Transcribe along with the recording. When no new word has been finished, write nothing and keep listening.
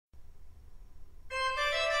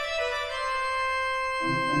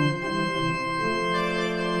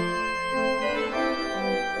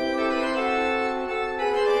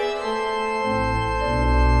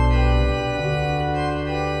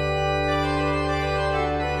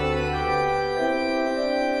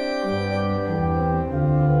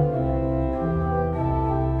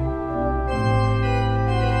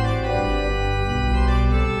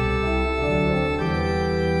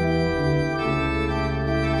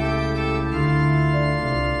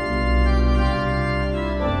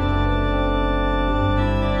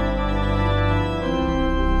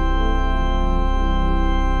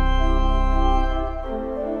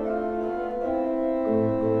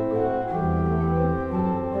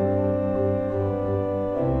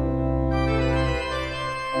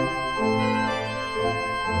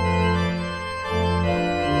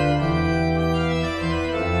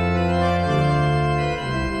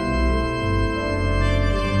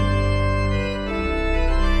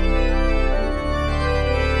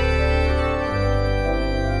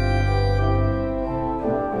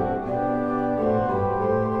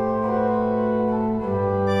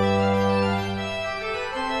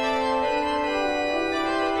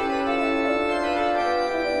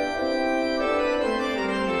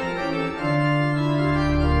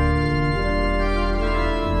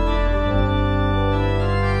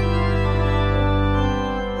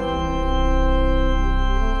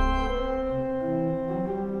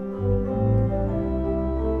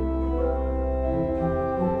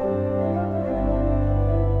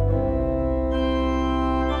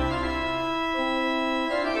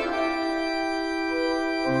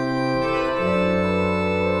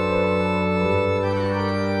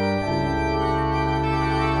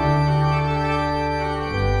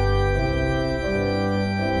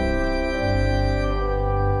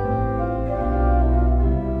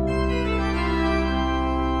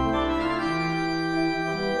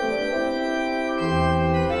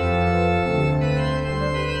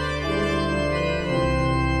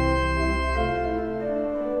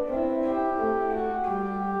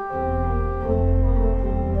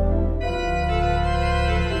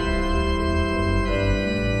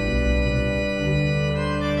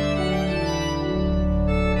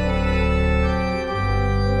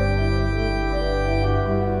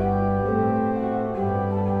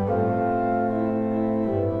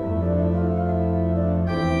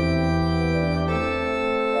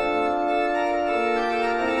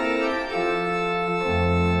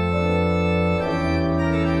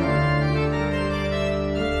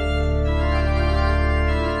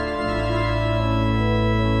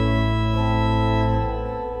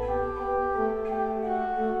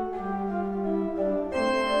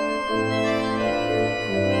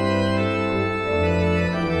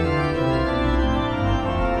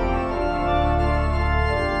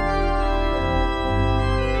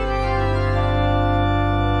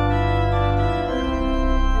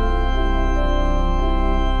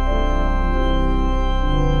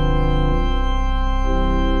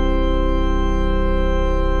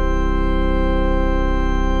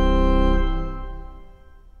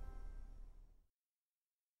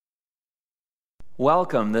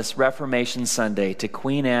Welcome this Reformation Sunday to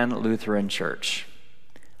Queen Anne Lutheran Church.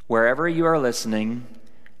 Wherever you are listening,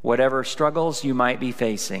 whatever struggles you might be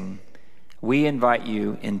facing, we invite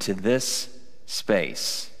you into this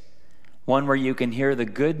space, one where you can hear the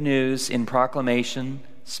good news in proclamation,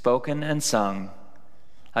 spoken and sung,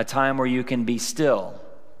 a time where you can be still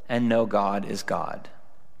and know God is God.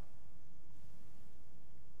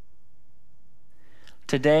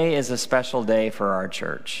 Today is a special day for our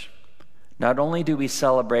church. Not only do we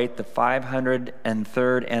celebrate the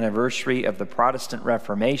 503rd anniversary of the Protestant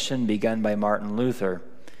Reformation begun by Martin Luther,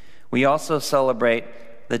 we also celebrate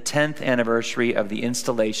the 10th anniversary of the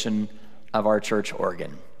installation of our church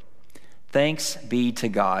organ. Thanks be to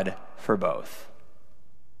God for both.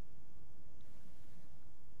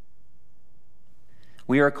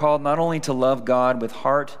 We are called not only to love God with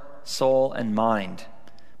heart, soul, and mind,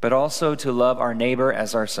 but also to love our neighbor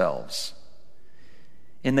as ourselves.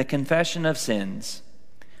 In the confession of sins,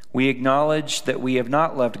 we acknowledge that we have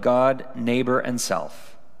not loved God, neighbor, and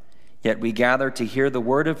self. Yet we gather to hear the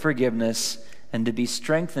word of forgiveness and to be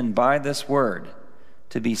strengthened by this word,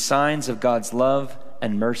 to be signs of God's love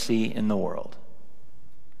and mercy in the world.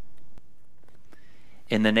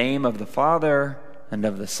 In the name of the Father, and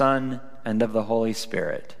of the Son, and of the Holy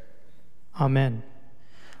Spirit. Amen.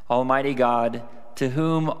 Almighty God, to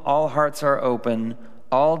whom all hearts are open,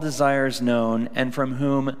 all desires known, and from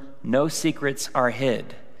whom no secrets are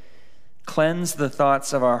hid, cleanse the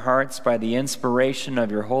thoughts of our hearts by the inspiration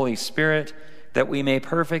of your Holy Spirit, that we may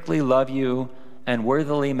perfectly love you and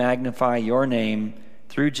worthily magnify your name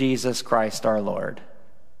through Jesus Christ our Lord.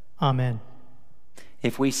 Amen.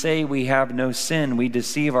 If we say we have no sin, we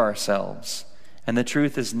deceive ourselves, and the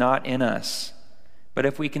truth is not in us. But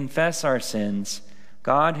if we confess our sins,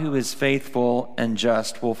 God, who is faithful and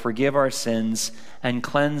just, will forgive our sins and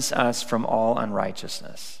cleanse us from all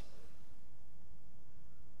unrighteousness.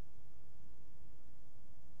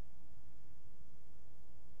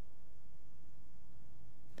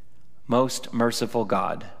 Most merciful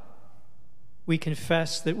God, we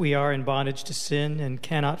confess that we are in bondage to sin and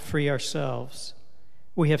cannot free ourselves.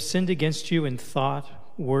 We have sinned against you in thought,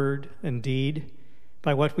 word, and deed,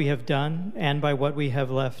 by what we have done and by what we have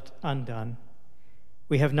left undone.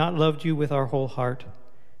 We have not loved you with our whole heart.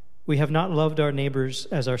 We have not loved our neighbors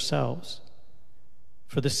as ourselves.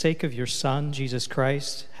 For the sake of your Son, Jesus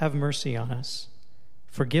Christ, have mercy on us.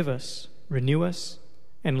 Forgive us, renew us,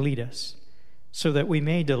 and lead us, so that we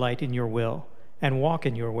may delight in your will and walk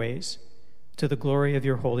in your ways, to the glory of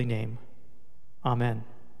your holy name. Amen.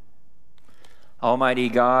 Almighty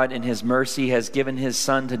God, in his mercy, has given his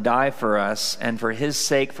Son to die for us, and for his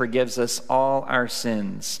sake forgives us all our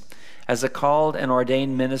sins. As a called and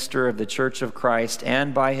ordained minister of the Church of Christ,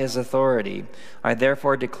 and by his authority, I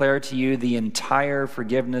therefore declare to you the entire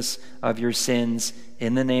forgiveness of your sins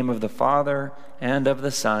in the name of the Father, and of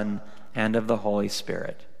the Son, and of the Holy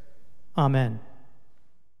Spirit. Amen.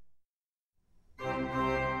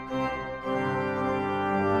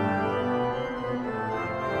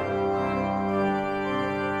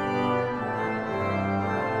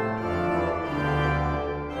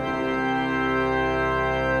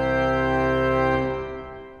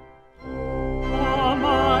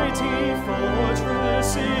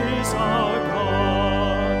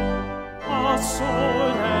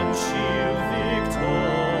 Sword and shield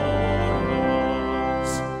victorious,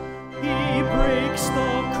 he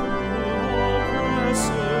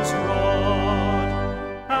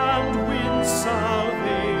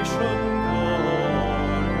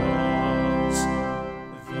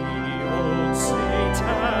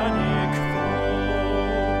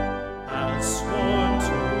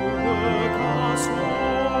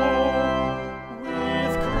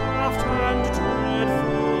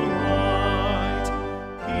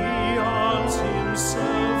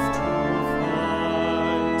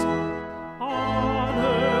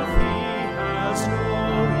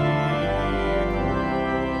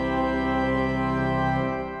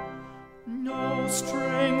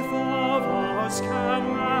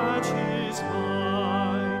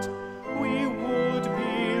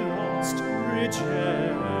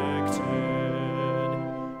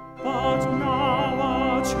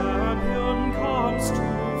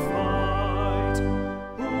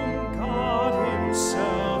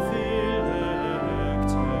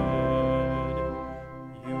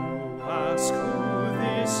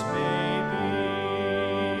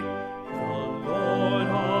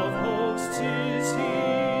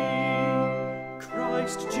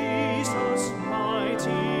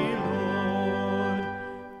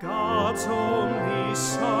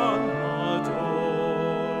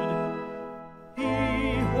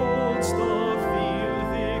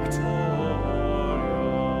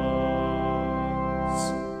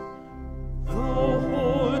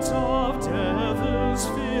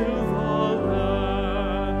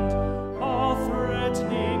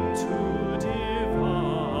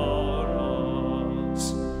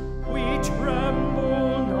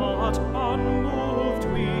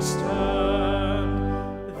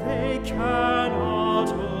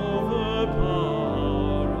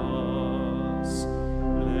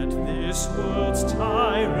this world's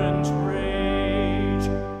tyrant rage.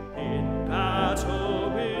 In battle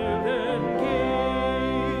will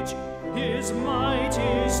engage, his might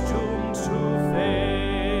is doomed to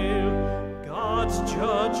fail. God's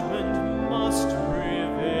judgment must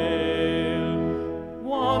prevail.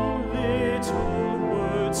 One little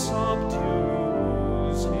word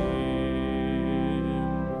subdues him.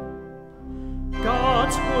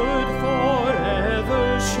 God's word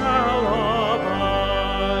forever shall abide.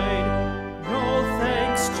 No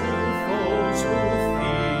thanks to foes who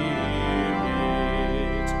fear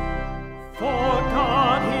it. For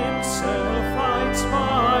God himself fights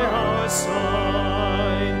by our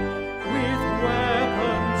side with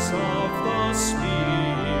weapons of the Spirit.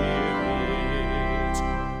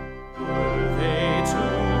 Were they to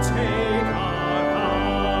take our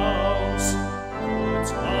house, put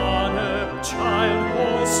on a child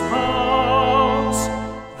or spouse,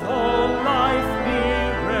 though life be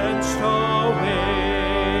wrenched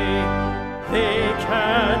away, they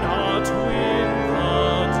cannot win the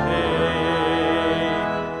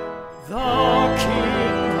day. The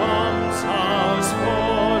kingdom's ours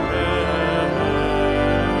forever.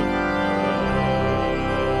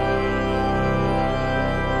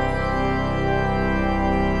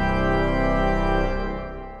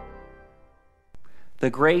 The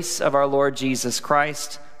grace of our Lord Jesus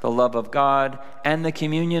Christ, the love of God, and the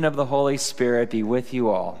communion of the Holy Spirit be with you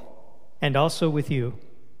all. And also with you.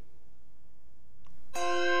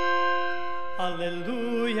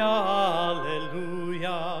 Alleluia,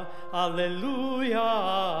 alleluia,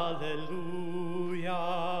 alleluia, alleluia.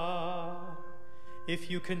 If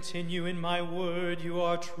you continue in my word, you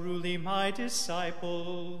are truly my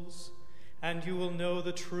disciples, and you will know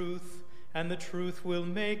the truth, and the truth will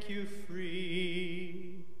make you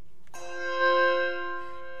free.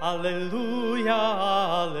 Alleluia,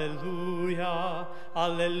 alleluia,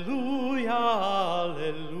 alleluia,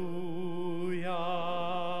 alleluia.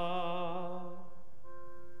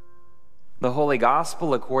 The Holy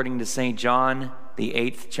Gospel according to St. John, the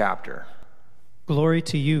 8th chapter. Glory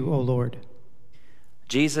to you, O Lord.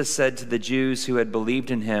 Jesus said to the Jews who had believed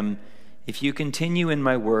in him, "If you continue in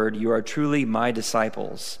my word, you are truly my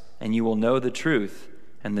disciples, and you will know the truth,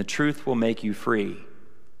 and the truth will make you free."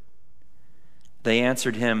 They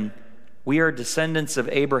answered him, "We are descendants of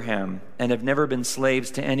Abraham and have never been slaves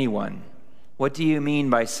to anyone. What do you mean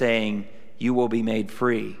by saying, 'You will be made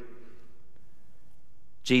free'?"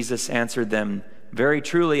 Jesus answered them, "Very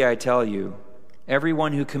truly I tell you,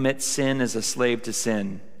 everyone who commits sin is a slave to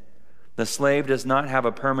sin. The slave does not have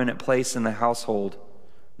a permanent place in the household.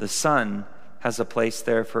 The Son has a place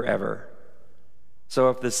there forever.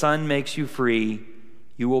 So if the Son makes you free,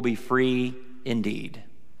 you will be free indeed."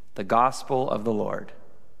 The Gospel of the Lord.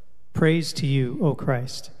 Praise to you, O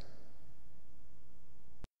Christ.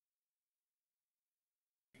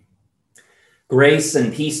 Grace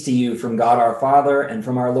and peace to you from God our Father and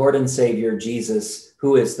from our Lord and Savior Jesus,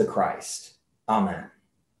 who is the Christ. Amen.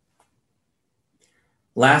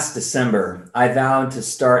 Last December, I vowed to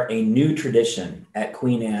start a new tradition at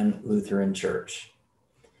Queen Anne Lutheran Church.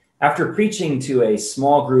 After preaching to a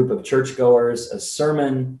small group of churchgoers a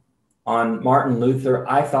sermon on Martin Luther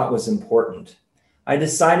I thought was important, I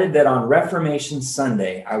decided that on Reformation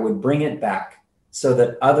Sunday, I would bring it back so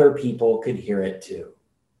that other people could hear it too.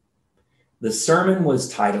 The sermon was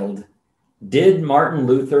titled, "Did Martin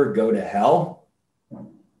Luther Go to Hell?"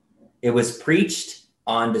 It was preached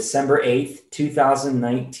on December 8th,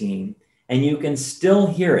 2019, and you can still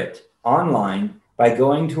hear it online by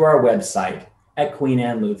going to our website at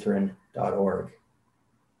queenannelutheran.org.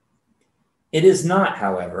 It is not,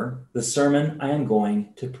 however, the sermon I am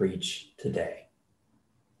going to preach today.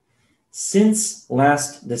 Since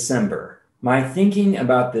last December, my thinking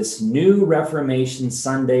about this new Reformation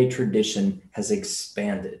Sunday tradition has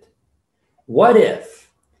expanded. What if,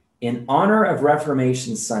 in honor of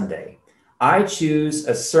Reformation Sunday, I choose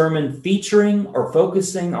a sermon featuring or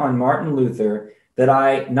focusing on Martin Luther that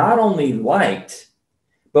I not only liked,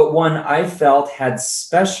 but one I felt had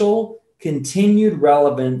special continued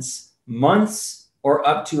relevance months or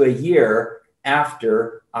up to a year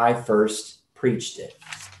after I first preached it?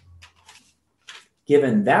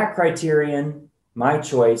 Given that criterion, my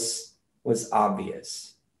choice was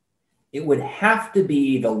obvious. It would have to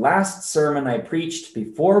be the last sermon I preached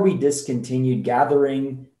before we discontinued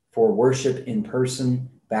gathering for worship in person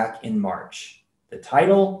back in March. The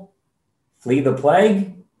title, Flee the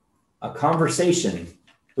Plague, A Conversation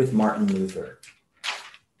with Martin Luther.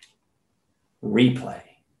 Replay.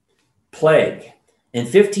 Plague. In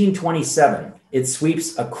 1527, it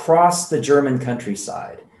sweeps across the German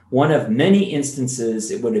countryside, one of many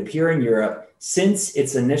instances it would appear in Europe since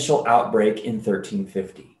its initial outbreak in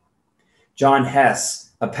 1350. John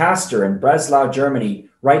Hess, a pastor in Breslau, Germany,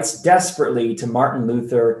 writes desperately to Martin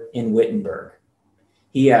Luther in Wittenberg.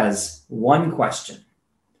 He has one question: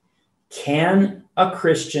 can a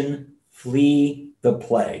Christian flee the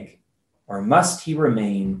plague, or must he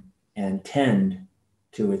remain and tend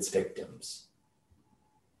to its victims?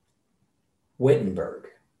 Wittenberg.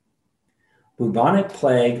 Bubonic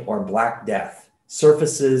plague or Black Death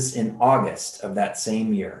surfaces in August of that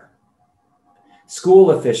same year.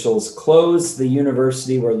 School officials close the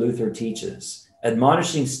university where Luther teaches,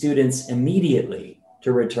 admonishing students immediately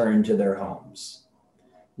to return to their homes.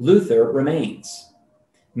 Luther remains,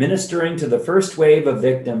 ministering to the first wave of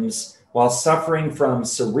victims while suffering from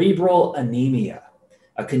cerebral anemia,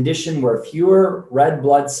 a condition where fewer red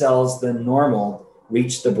blood cells than normal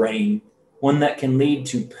reach the brain, one that can lead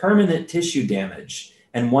to permanent tissue damage,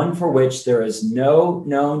 and one for which there is no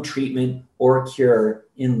known treatment or cure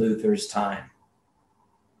in Luther's time.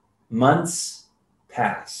 Months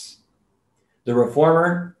pass. The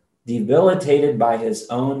reformer, debilitated by his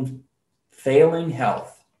own failing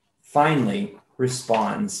health, finally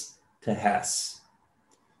responds to Hess.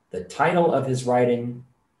 The title of his writing,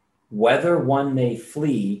 Whether One May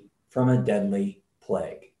Flee from a Deadly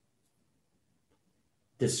Plague.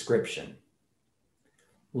 Description.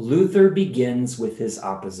 Luther begins with his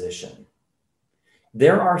opposition.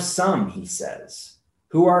 There are some, he says,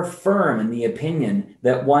 who are firm in the opinion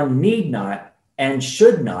that one need not and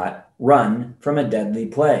should not run from a deadly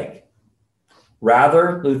plague.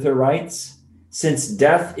 Rather, Luther writes, since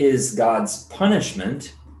death is God's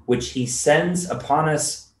punishment, which he sends upon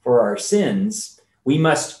us for our sins, we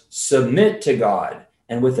must submit to God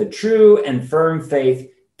and with a true and firm faith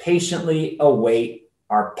patiently await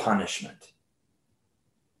our punishment.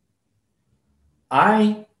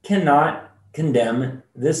 I cannot condemn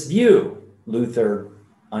this view, Luther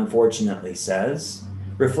unfortunately says,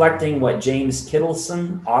 reflecting what James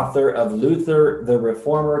Peterson, author of Luther the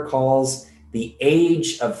Reformer, calls the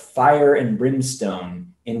age of fire and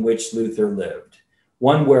brimstone in which Luther lived,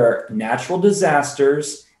 one where natural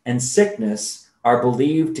disasters and sickness are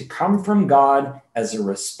believed to come from God as a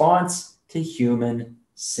response to human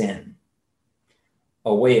sin.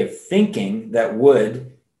 A way of thinking that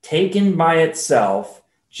would, taken by itself,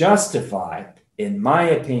 justify, in my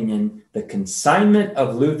opinion, the consignment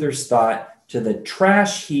of Luther's thought to the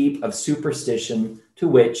trash heap of superstition to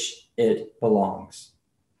which it belongs.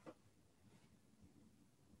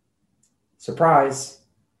 Surprise.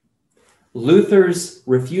 Luther's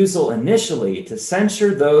refusal initially to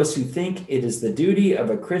censure those who think it is the duty of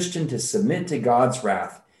a Christian to submit to God's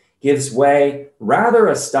wrath gives way, rather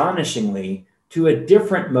astonishingly, to a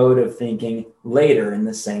different mode of thinking later in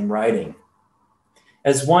the same writing.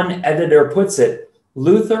 As one editor puts it,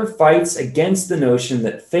 Luther fights against the notion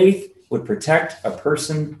that faith would protect a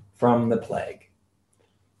person from the plague.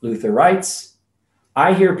 Luther writes,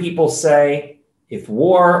 I hear people say, if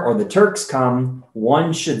war or the Turks come,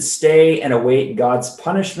 one should stay and await God's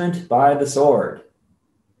punishment by the sword.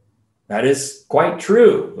 That is quite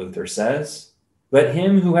true, Luther says. Let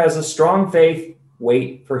him who has a strong faith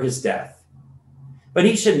wait for his death. But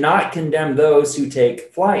he should not condemn those who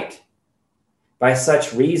take flight. By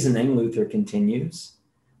such reasoning, Luther continues,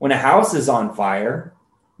 when a house is on fire,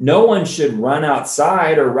 no one should run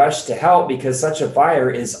outside or rush to help because such a fire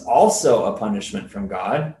is also a punishment from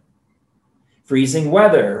God. Freezing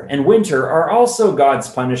weather and winter are also God's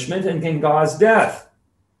punishment and can cause death.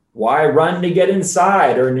 Why run to get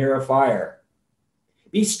inside or near a fire?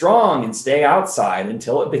 Be strong and stay outside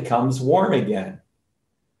until it becomes warm again.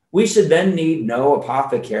 We should then need no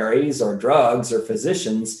apothecaries or drugs or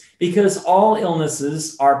physicians because all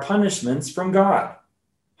illnesses are punishments from God.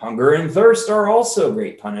 Hunger and thirst are also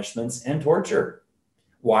great punishments and torture.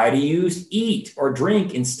 Why do you eat or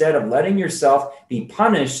drink instead of letting yourself be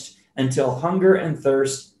punished until hunger and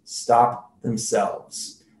thirst stop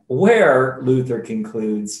themselves? Where, Luther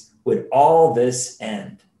concludes, would all this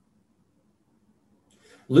end?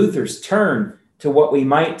 Luther's turn to what we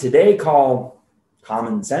might today call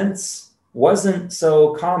common sense wasn't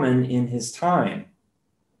so common in his time.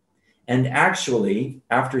 And actually,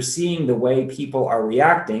 after seeing the way people are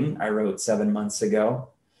reacting, I wrote 7 months ago,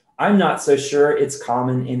 I'm not so sure it's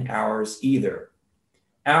common in ours either.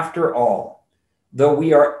 After all, though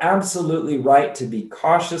we are absolutely right to be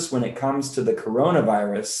cautious when it comes to the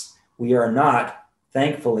coronavirus, we are not,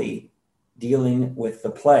 thankfully, dealing with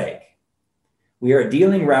the plague. We are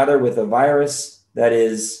dealing rather with a virus that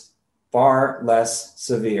is far less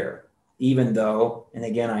severe, even though, and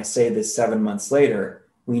again I say this 7 months later,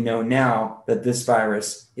 we know now that this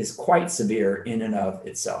virus is quite severe in and of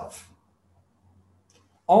itself.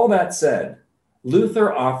 All that said,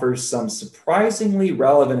 Luther offers some surprisingly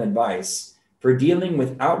relevant advice for dealing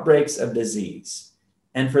with outbreaks of disease.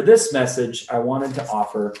 And for this message, I wanted to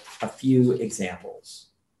offer a few examples.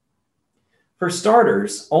 For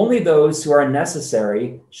starters, only those who are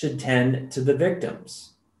necessary should tend to the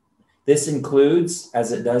victims. This includes,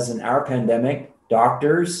 as it does in our pandemic,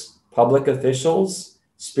 doctors, public officials,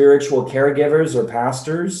 spiritual caregivers or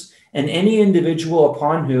pastors, and any individual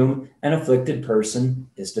upon whom an afflicted person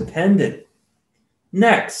is dependent.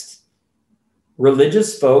 Next,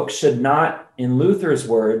 religious folks should not, in Luther's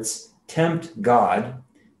words, tempt God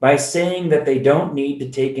by saying that they don't need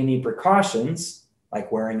to take any precautions,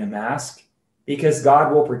 like wearing a mask, because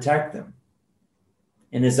God will protect them.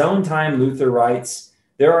 In his own time, Luther writes,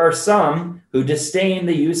 there are some who disdain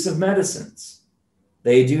the use of medicines.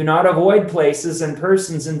 They do not avoid places and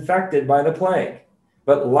persons infected by the plague,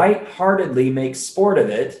 but lightheartedly make sport of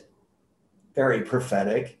it, very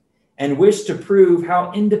prophetic, and wish to prove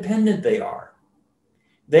how independent they are.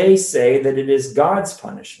 They say that it is God's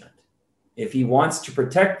punishment. If he wants to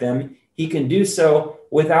protect them, he can do so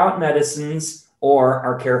without medicines or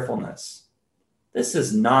our carefulness. This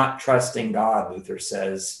is not trusting God, Luther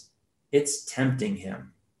says. It's tempting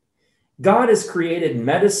him. God has created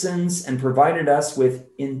medicines and provided us with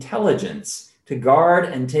intelligence to guard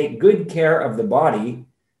and take good care of the body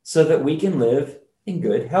so that we can live in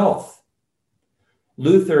good health.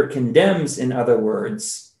 Luther condemns, in other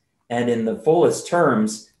words, and in the fullest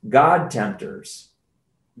terms, God tempters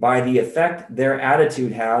by the effect their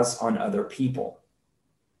attitude has on other people.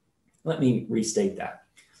 Let me restate that.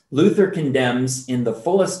 Luther condemns, in the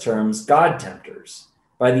fullest terms, God tempters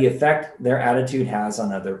by the effect their attitude has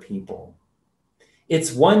on other people.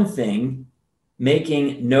 It's one thing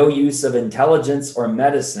making no use of intelligence or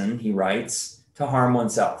medicine, he writes, to harm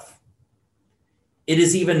oneself. It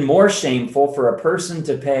is even more shameful for a person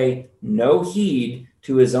to pay no heed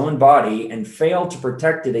to his own body and fail to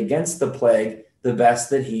protect it against the plague the best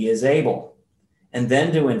that he is able, and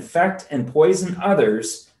then to infect and poison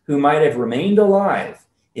others who might have remained alive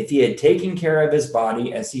if he had taken care of his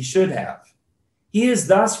body as he should have. He is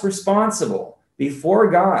thus responsible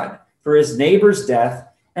before God for his neighbor's death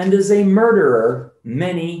and is a murderer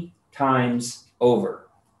many times over.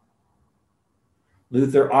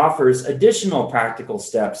 Luther offers additional practical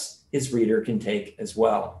steps his reader can take as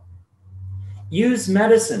well. Use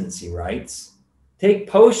medicines, he writes. Take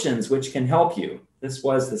potions which can help you. This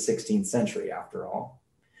was the 16th century, after all.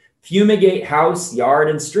 Fumigate house, yard,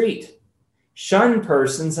 and street. Shun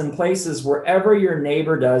persons and places wherever your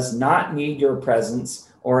neighbor does not need your presence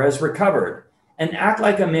or has recovered, and act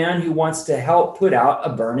like a man who wants to help put out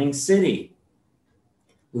a burning city.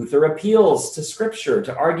 Luther appeals to Scripture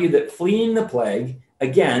to argue that fleeing the plague,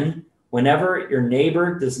 again, whenever your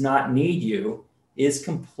neighbor does not need you, is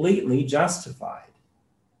completely justified.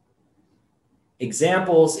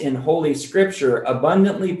 Examples in Holy Scripture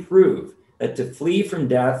abundantly prove that to flee from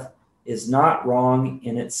death is not wrong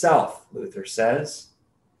in itself, Luther says.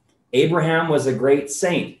 Abraham was a great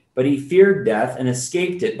saint, but he feared death and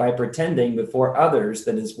escaped it by pretending before others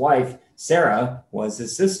that his wife, Sarah, was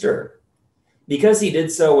his sister. Because he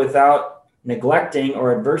did so without neglecting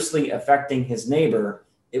or adversely affecting his neighbor,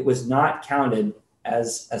 it was not counted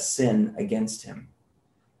as a sin against him.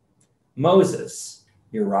 Moses,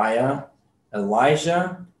 Uriah,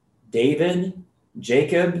 Elijah, David,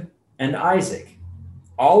 Jacob, and Isaac,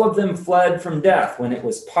 all of them fled from death when it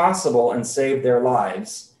was possible and saved their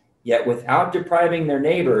lives, yet without depriving their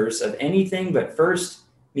neighbors of anything but first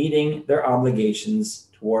meeting their obligations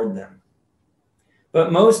toward them.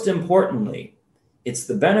 But most importantly, it's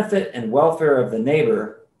the benefit and welfare of the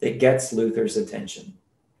neighbor that gets Luther's attention.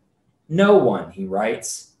 No one, he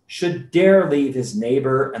writes, should dare leave his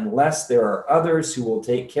neighbor unless there are others who will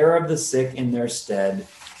take care of the sick in their stead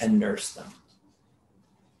and nurse them.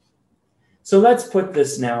 So let's put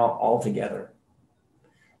this now all together.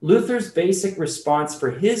 Luther's basic response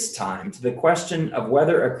for his time to the question of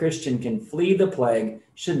whether a Christian can flee the plague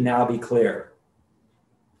should now be clear.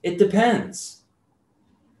 It depends.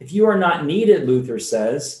 If you are not needed, Luther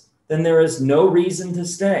says, then there is no reason to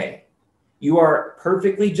stay. You are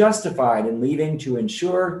perfectly justified in leaving to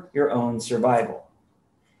ensure your own survival.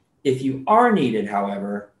 If you are needed,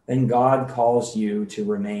 however, then God calls you to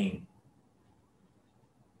remain.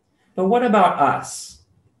 But what about us?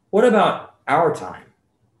 What about our time?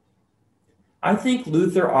 I think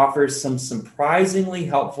Luther offers some surprisingly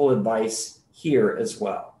helpful advice here as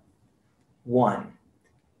well. 1,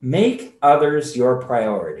 make others your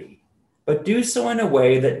priority, but but do so in a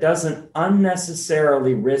way that doesn't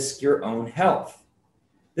unnecessarily risk your own health.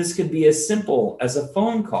 This could be as simple as a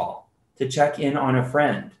phone call to check in on a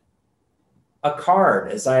friend, a card,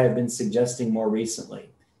 as I have been suggesting more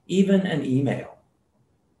recently, even an email.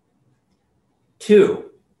 2,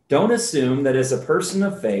 don't assume that as a person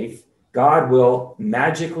of faith, God will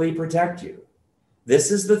magically protect you.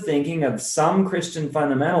 This is the thinking of some Christian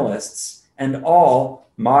fundamentalists and all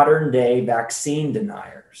modern-day vaccine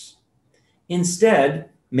deniers. Instead,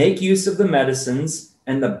 make use of the medicines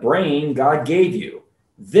and the brain God gave you.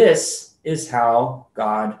 This is how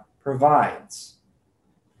God provides.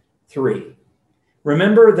 3,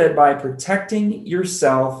 remember that by protecting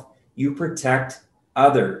yourself, you protect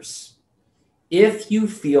others. If you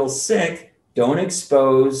feel sick, don't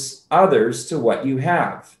expose others to what you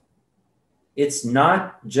have. It's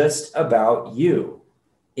not just about you.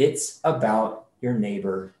 It's about your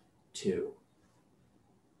neighbor too.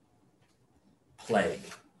 Plague.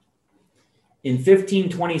 In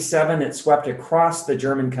 1527, it swept across the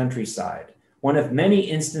German countryside, one of many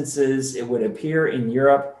instances it would appear in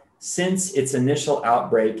Europe since its initial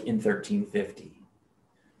outbreak in 1350.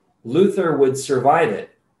 Luther would survive it,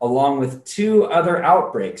 along with 2 other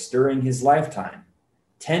outbreaks during his lifetime,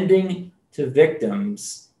 tending to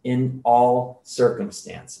victims in all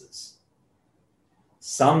circumstances.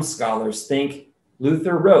 Some scholars think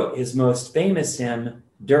Luther wrote his most famous hymn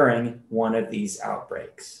during one of these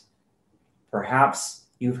outbreaks. Perhaps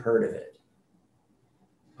you've heard of it.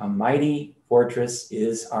 A mighty fortress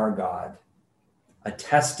is our God, a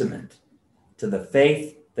testament to the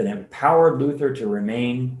faith that empowered Luther to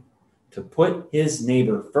remain, to put his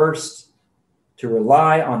neighbor first, to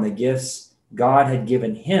rely on the gifts God had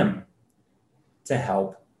given him to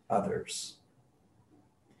help others.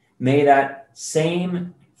 May that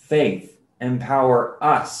same faith empower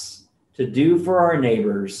us to do for our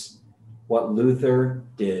neighbors what Luther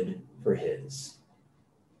did for his.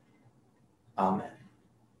 Amen.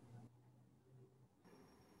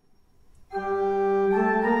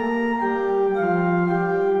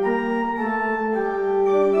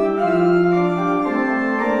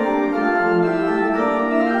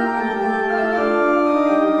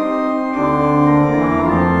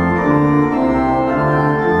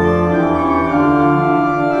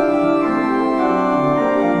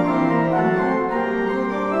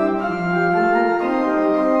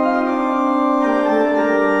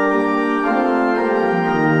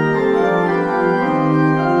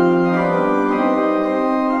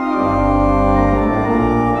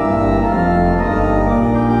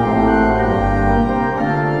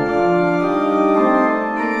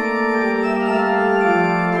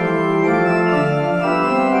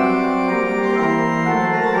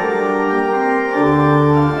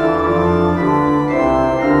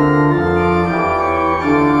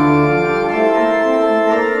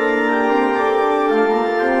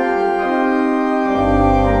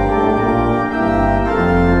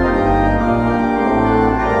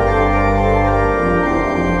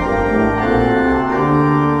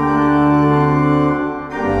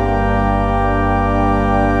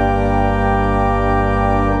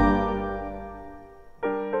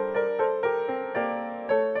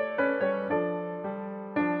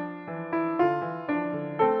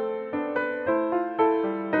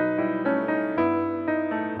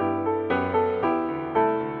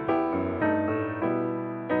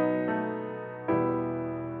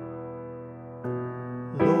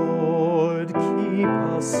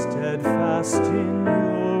 Steadfast in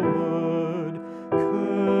your word,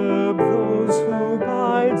 curb those who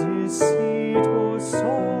by deceit or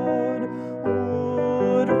sword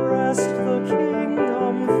would wrest the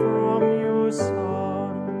kingdom from your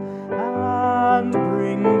Son, and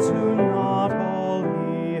bring to naught all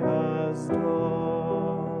he has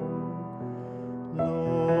done.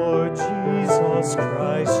 Lord Jesus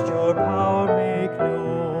Christ, your power make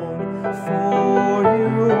known, for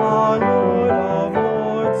you are Lord of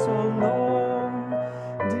lords alone.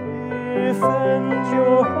 Defend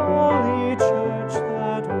your holy church,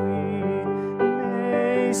 that we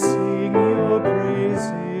may sing your praise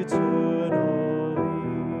eternally.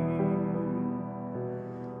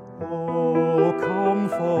 O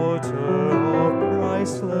Comforter of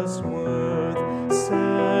priceless worth,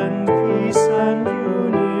 send peace and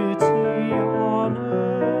unity on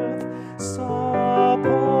earth.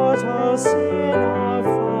 Support us in our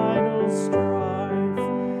final strife,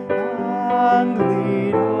 and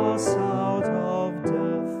lead us out of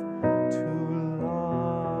death to life.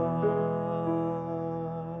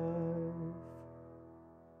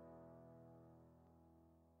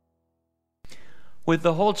 With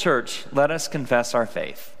the whole church, let us confess our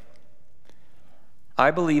faith.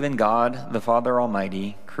 I believe in God, the Father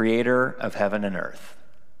Almighty, creator of heaven and earth.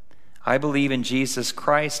 I believe in Jesus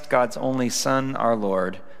Christ, God's only Son, our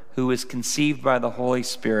Lord, who was conceived by the Holy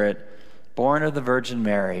Spirit, born of the Virgin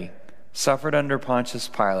Mary, suffered under Pontius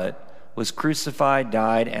Pilate, was crucified,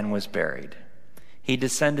 died, and was buried. He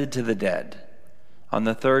descended to the dead. On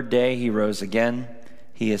the third day he rose again.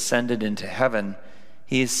 He ascended into heaven.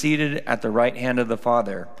 He is seated at the right hand of the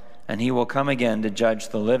Father, and he will come again to judge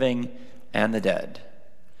the living and the dead.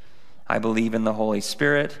 I believe in the Holy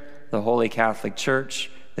Spirit, the Holy Catholic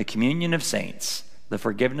Church, the communion of saints, the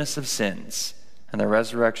forgiveness of sins, and the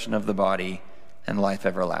resurrection of the body, and life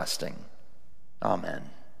everlasting. Amen.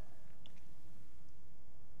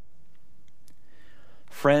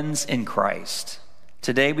 Friends in Christ,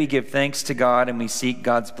 today we give thanks to God and we seek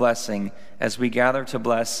God's blessing as we gather to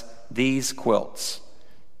bless these quilts,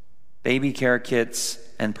 baby care kits,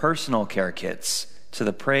 and personal care kits to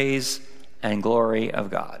the praise and glory of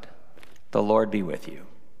God. The Lord be with you.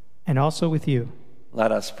 And also with you.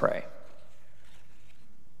 Let us pray.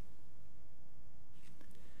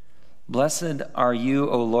 Blessed are you,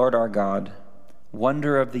 O Lord our God,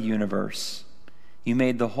 wonder of the universe. You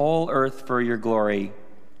made the whole earth for your glory.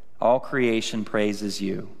 All creation praises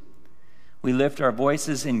you. We lift our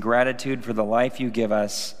voices in gratitude for the life you give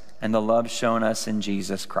us and the love shown us in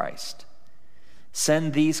Jesus Christ.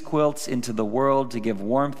 Send these quilts into the world to give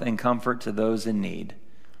warmth and comfort to those in need.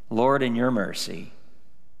 Lord, in your mercy,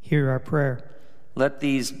 hear our prayer. Let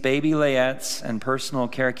these baby layettes and personal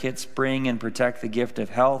care kits bring and protect the gift of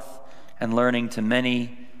health and learning to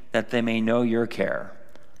many, that they may know your care.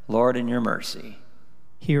 Lord, in your mercy,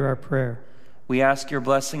 hear our prayer. We ask your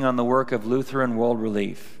blessing on the work of Lutheran World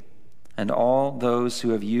Relief and all those who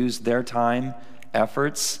have used their time,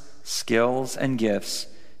 efforts, skills, and gifts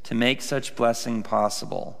to make such blessing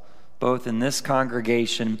possible, both in this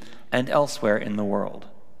congregation and elsewhere in the world.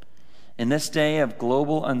 In this day of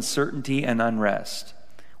global uncertainty and unrest,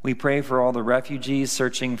 we pray for all the refugees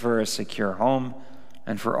searching for a secure home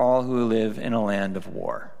and for all who live in a land of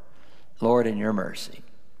war. Lord, in your mercy,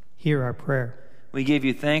 hear our prayer. We give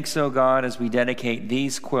you thanks, O God, as we dedicate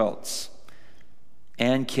these quilts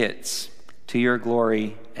and kits to your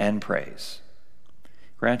glory and praise.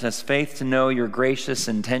 Grant us faith to know your gracious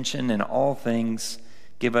intention in all things.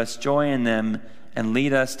 Give us joy in them and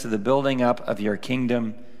lead us to the building up of your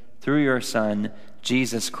kingdom through your Son,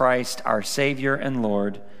 Jesus Christ, our Savior and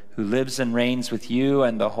Lord, who lives and reigns with you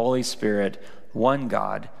and the Holy Spirit, one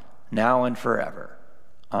God, now and forever.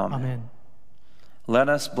 Amen. Amen. Let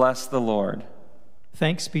us bless the Lord.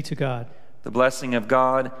 Thanks be to God. The blessing of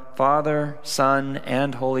God, Father, Son,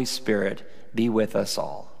 and Holy Spirit be with us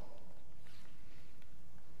all.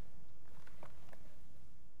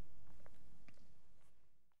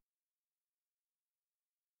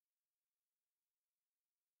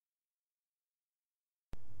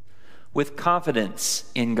 With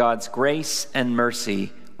confidence in God's grace and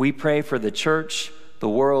mercy, we pray for the church, the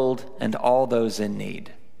world, and all those in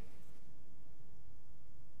need.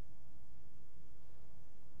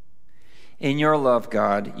 In your love,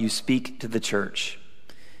 God, you speak to the church.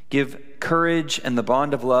 Give courage and the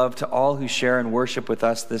bond of love to all who share and worship with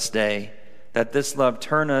us this day, that this love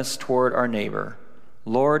turn us toward our neighbor.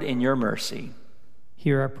 Lord, in your mercy,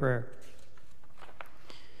 hear our prayer.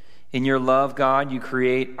 In your love, God, you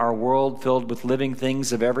create our world filled with living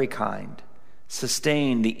things of every kind.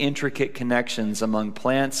 Sustain the intricate connections among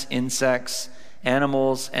plants, insects,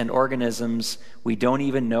 animals, and organisms we don't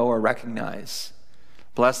even know or recognize.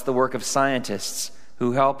 Bless the work of scientists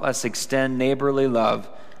who help us extend neighborly love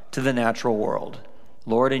to the natural world.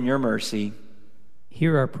 Lord, in your mercy,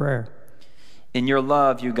 hear our prayer. In your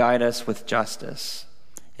love, you guide us with justice.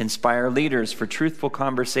 Inspire leaders for truthful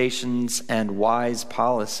conversations and wise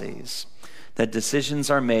policies, that decisions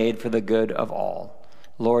are made for the good of all.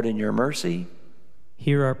 Lord, in your mercy,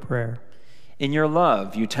 hear our prayer. In your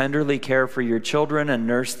love, you tenderly care for your children and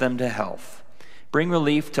nurse them to health. Bring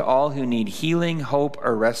relief to all who need healing, hope,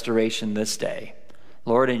 or restoration this day.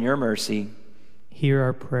 Lord, in your mercy, hear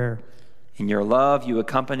our prayer. In your love, you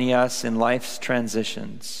accompany us in life's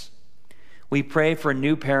transitions. We pray for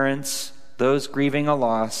new parents, those grieving a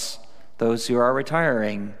loss, those who are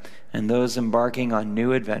retiring, and those embarking on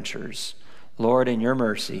new adventures. Lord, in your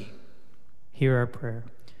mercy, hear our prayer.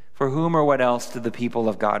 For whom or what else do the people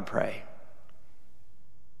of God pray?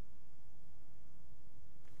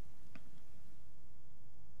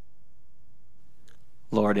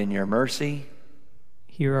 Lord, in your mercy,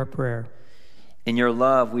 hear our prayer. In your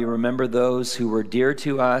love, we remember those who were dear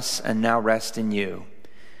to us and now rest in you.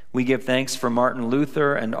 We give thanks for Martin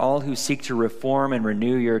Luther and all who seek to reform and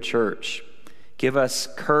renew your church. Give us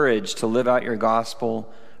courage to live out your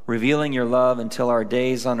gospel, revealing your love until our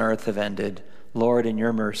days on earth have ended. Lord, in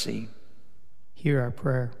your mercy, hear our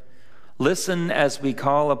prayer. Listen as we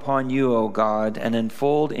call upon you, O God, and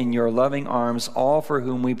enfold in your loving arms all for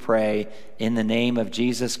whom we pray, in the name of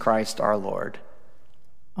Jesus Christ our Lord.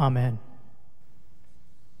 Amen.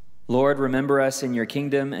 Lord, remember us in your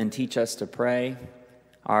kingdom and teach us to pray.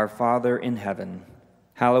 Our Father in heaven,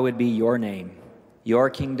 hallowed be your name. Your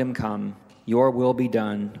kingdom come, your will be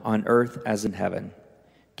done on earth as in heaven.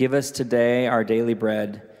 Give us today our daily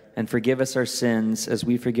bread, and forgive us our sins as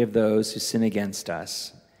we forgive those who sin against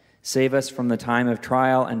us. Save us from the time of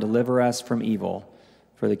trial and deliver us from evil.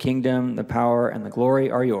 For the kingdom, the power, and the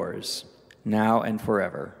glory are yours, now and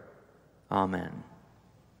forever. Amen.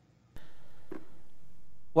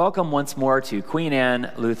 Welcome once more to Queen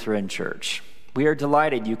Anne Lutheran Church. We are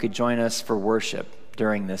delighted you could join us for worship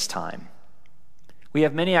during this time. We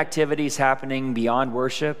have many activities happening beyond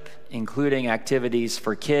worship, including activities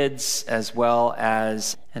for kids as well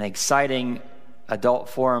as an exciting adult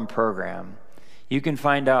forum program. You can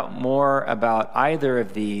find out more about either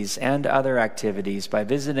of these and other activities by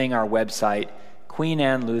visiting our website,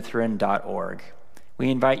 queenannelutheran.org. We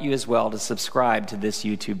invite you as well to subscribe to this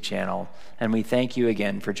YouTube channel, and we thank you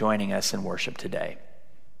again for joining us in worship today.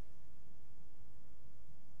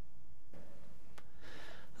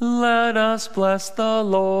 Let us bless the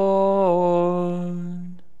Lord.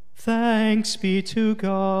 Thanks be to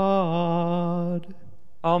God.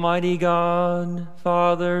 Almighty God,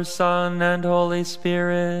 Father, Son, and Holy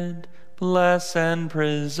Spirit, bless and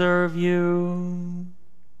preserve you.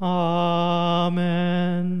 Amen.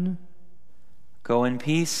 Go in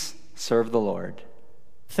peace, serve the Lord.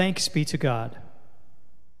 Thanks be to God.